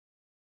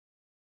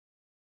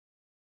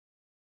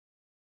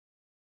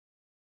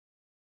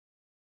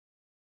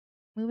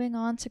Moving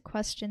on to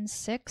question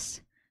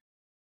 6.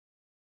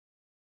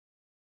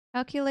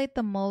 Calculate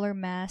the molar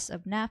mass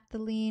of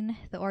naphthalene,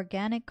 the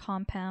organic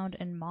compound,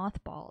 and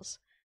mothballs.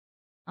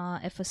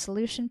 If a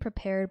solution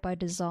prepared by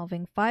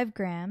dissolving 5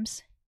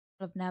 grams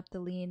of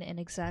naphthalene in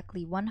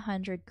exactly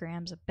 100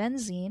 grams of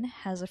benzene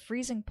has a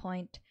freezing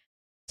point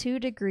 2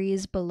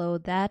 degrees below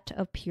that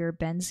of pure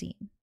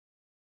benzene.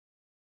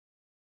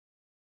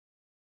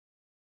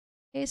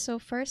 Okay, so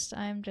first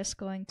I'm just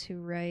going to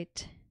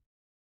write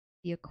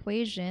the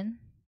equation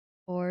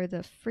for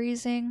the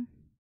freezing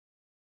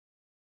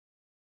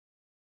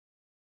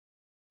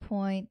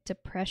point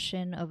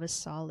depression of a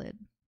solid.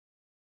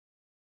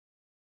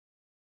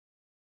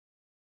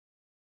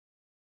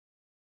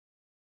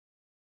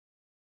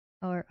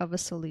 Or of a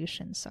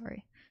solution,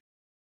 sorry.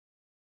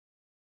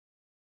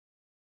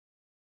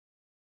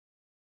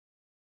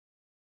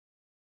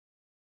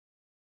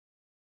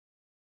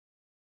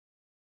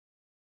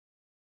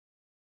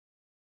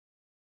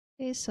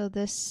 Okay, so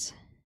this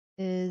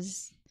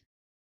is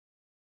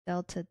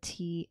delta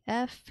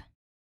TF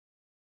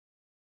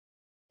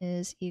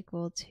is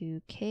equal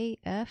to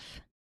KF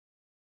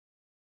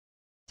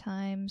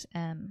times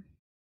M.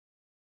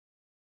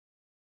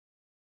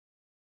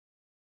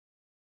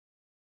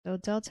 So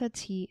delta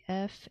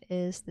TF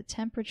is the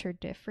temperature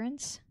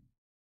difference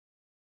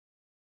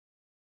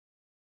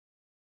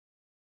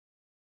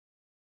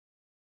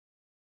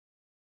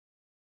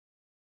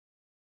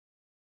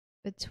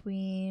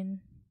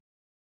between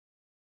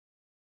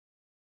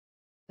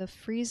the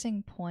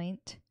freezing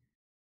point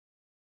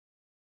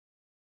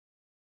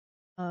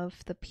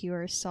of the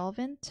pure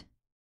solvent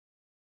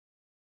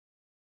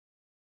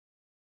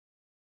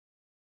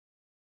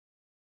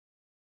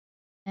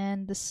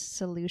and the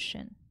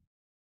solution.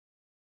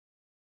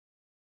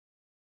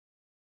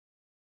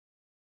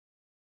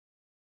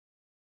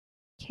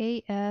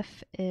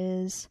 KF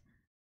is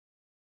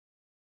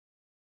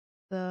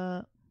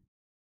the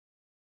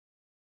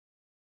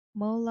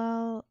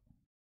molar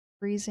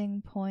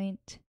freezing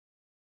point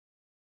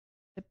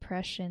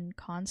depression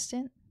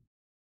constant.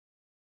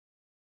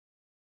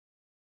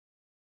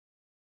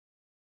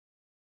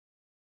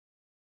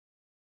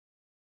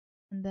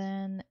 And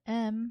then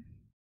M,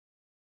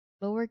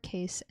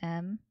 lowercase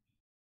m,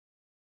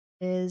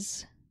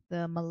 is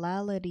the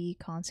molality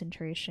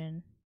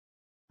concentration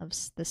of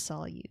the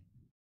solute.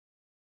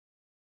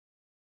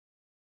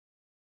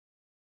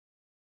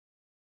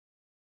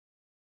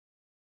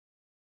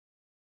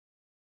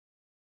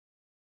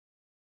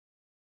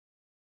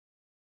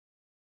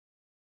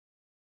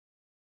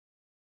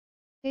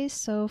 Okay,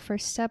 so for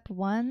step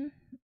 1,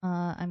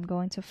 I'm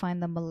going to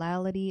find the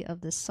molality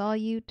of the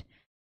solute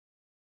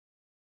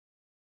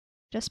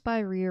just by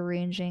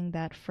rearranging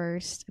that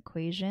first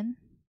equation.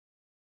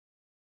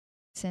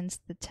 Since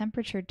the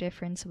temperature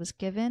difference was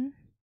given,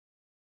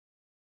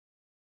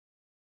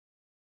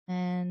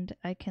 and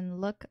I can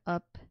look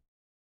up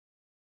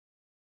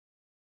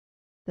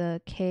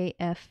the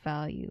KF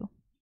value.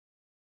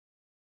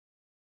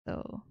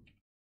 So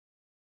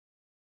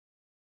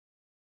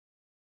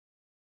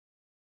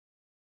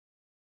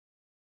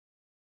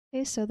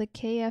okay, so the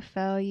KF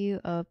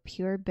value of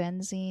pure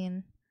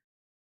benzene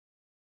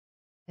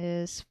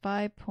is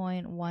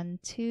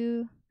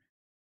 5.12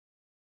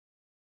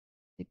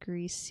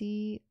 degrees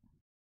C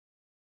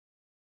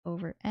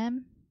over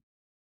M.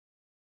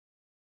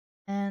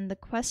 And the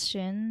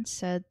question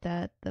said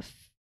that the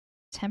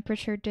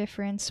temperature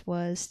difference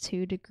was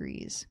 2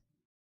 degrees.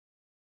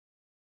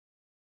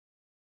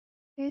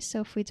 Okay,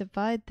 so if we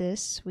divide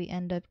this, we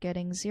end up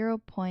getting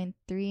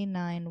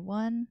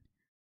 0.391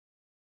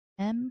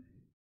 M.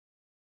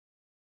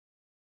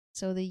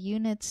 So the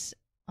units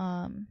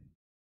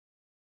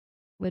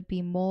would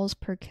be moles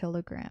per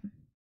kilogram.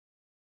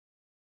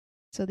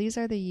 So these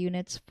are the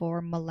units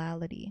for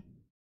molality.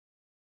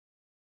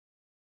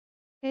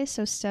 Okay,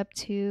 so step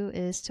 2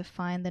 is to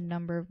find the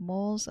number of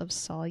moles of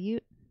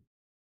solute.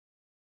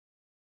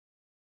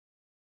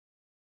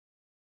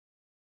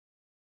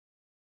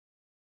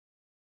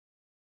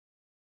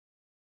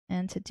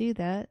 And to do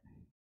that,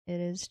 it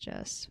is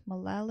just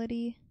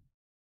molality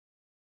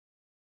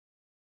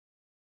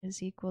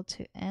is equal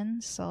to N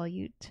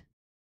solute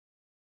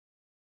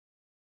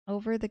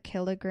over the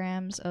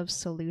kilograms of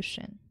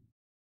solution.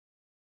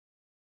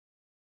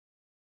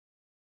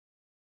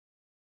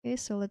 Okay,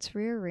 so let's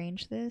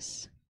rearrange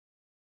this.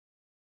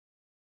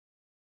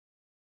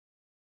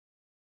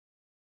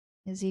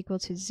 Is equal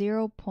to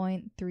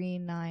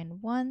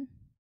 0.391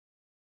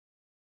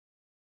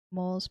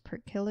 moles per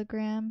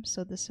kilogram.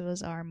 So this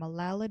was our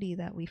molality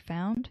that we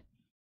found.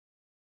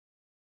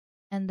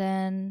 And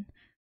then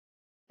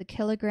the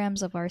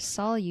kilograms of our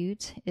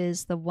solute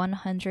is the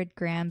 100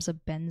 grams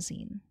of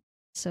benzene.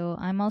 So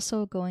I'm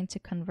also going to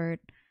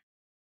convert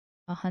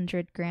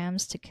 100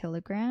 grams to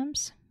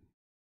kilograms.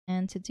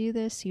 And to do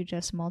this, you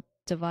just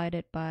divide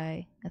it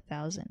by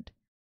 1,000.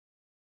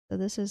 So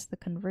this is the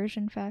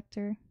conversion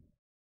factor.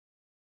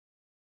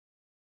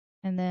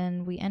 And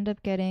then we end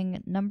up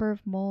getting number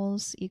of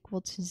moles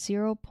equal to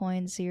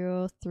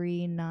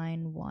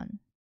 0.0391.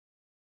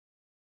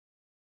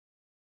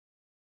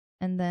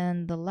 And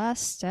then the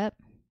last step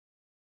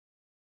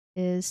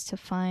is to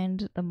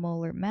find the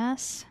molar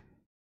mass.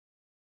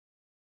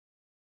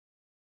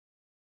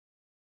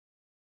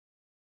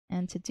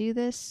 And to do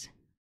this,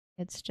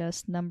 it's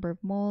just number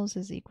of moles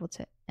is equal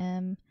to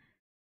M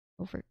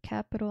over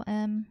capital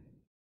M.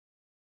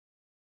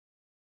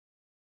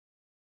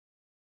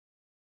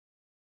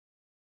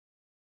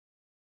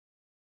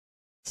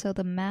 So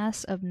the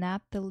mass of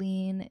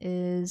naphthalene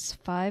is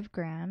 5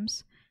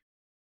 grams.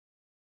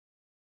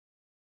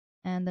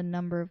 And the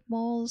number of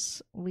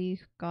moles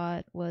we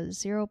got was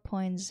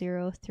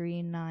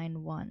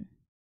 0.0391.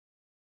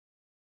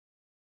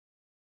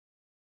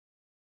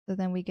 So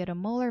then we get a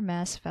molar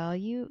mass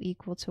value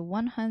equal to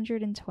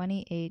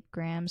 128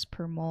 grams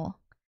per mole.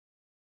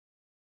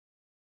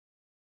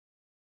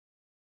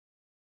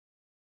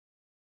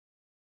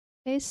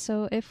 Okay,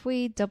 so if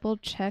we double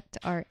checked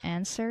our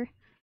answer,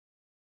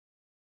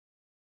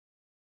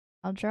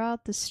 I'll draw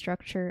out the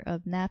structure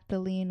of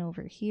naphthalene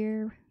over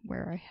here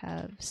where I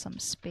have some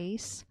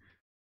space.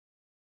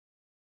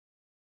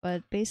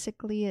 But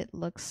basically it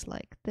looks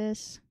like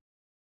this,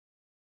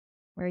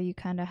 where you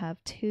kind of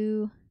have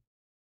two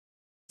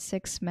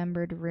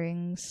 6-membered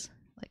rings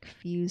like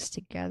fused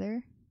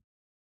together.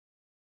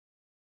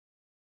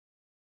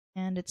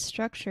 And its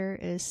structure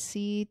is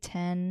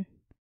C10H8.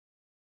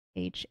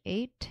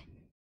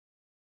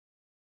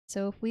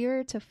 So if we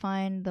were to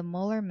find the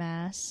molar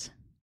mass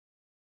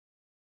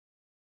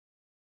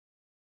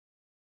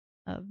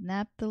of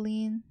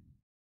naphthalene,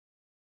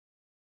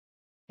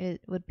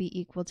 it would be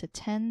equal to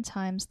 10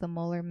 times the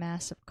molar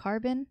mass of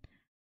carbon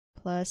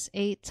plus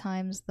 8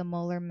 times the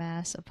molar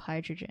mass of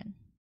hydrogen.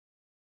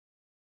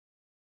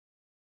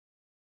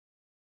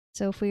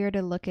 So if we were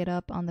to look it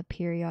up on the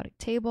periodic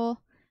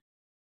table,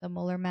 the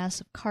molar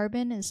mass of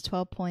carbon is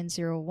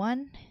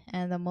 12.01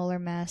 and the molar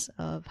mass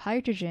of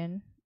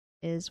hydrogen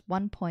is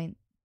 1.01.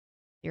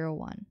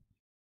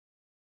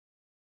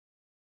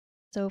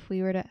 So if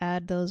we were to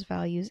add those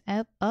values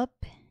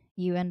up,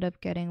 you end up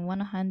getting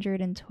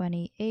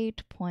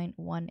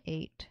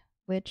 128.18,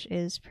 which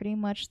is pretty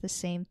much the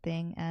same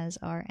thing as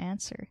our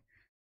answer.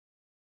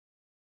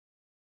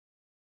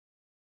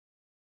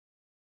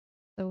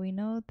 So we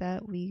know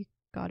that we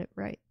got it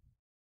right.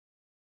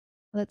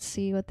 Let's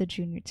see what the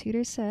junior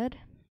tutor said.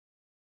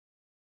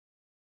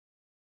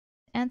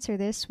 To answer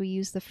this, we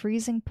use the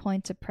freezing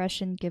point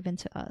depression given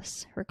to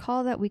us.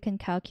 Recall that we can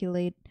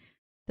calculate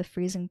the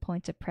freezing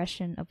point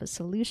depression of a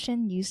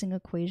solution using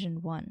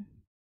equation 1.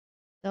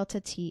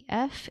 Delta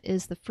TF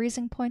is the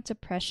freezing point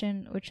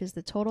depression, which is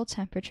the total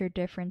temperature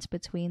difference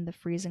between the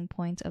freezing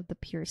point of the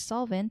pure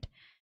solvent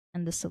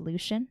and the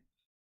solution.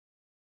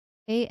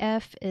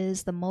 AF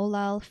is the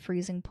molar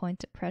freezing point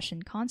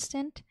depression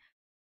constant.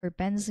 For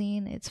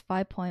benzene, it's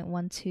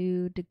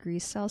 5.12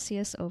 degrees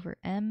Celsius over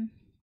M.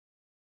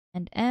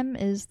 And M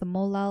is the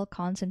molar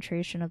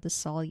concentration of the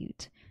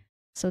solute.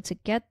 So to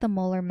get the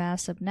molar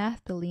mass of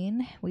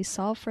naphthalene, we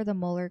solve for the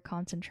molar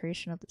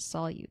concentration of the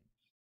solute.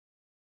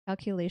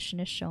 Calculation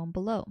is shown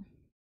below.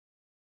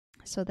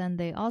 So then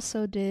they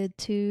also did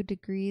 2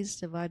 degrees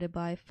divided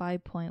by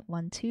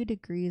 5.12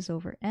 degrees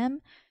over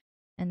M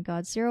and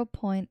got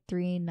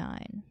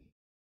 0.39.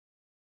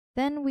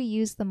 Then we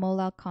use the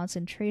molar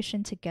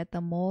concentration to get the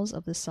moles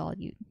of the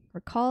solute.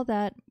 Recall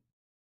that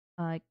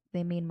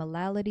they mean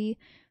molality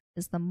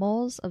is the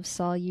moles of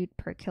solute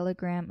per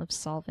kilogram of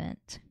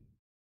solvent.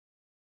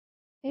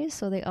 Okay,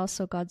 so they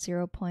also got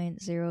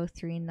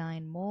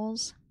 0.039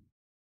 moles.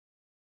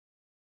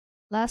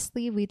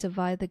 Lastly, we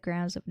divide the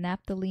grams of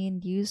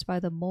naphthalene used by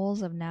the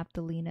moles of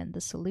naphthalene in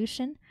the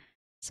solution.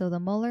 So the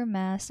molar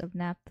mass of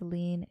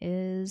naphthalene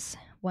is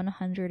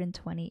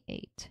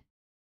 128.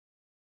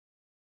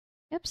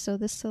 Yep, so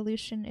this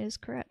solution is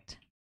correct.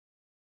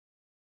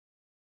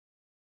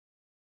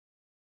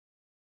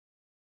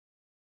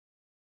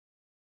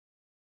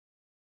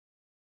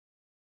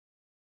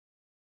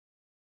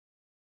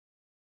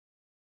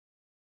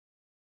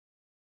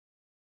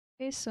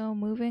 Okay, so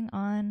moving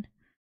on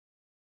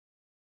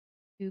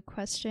to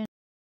question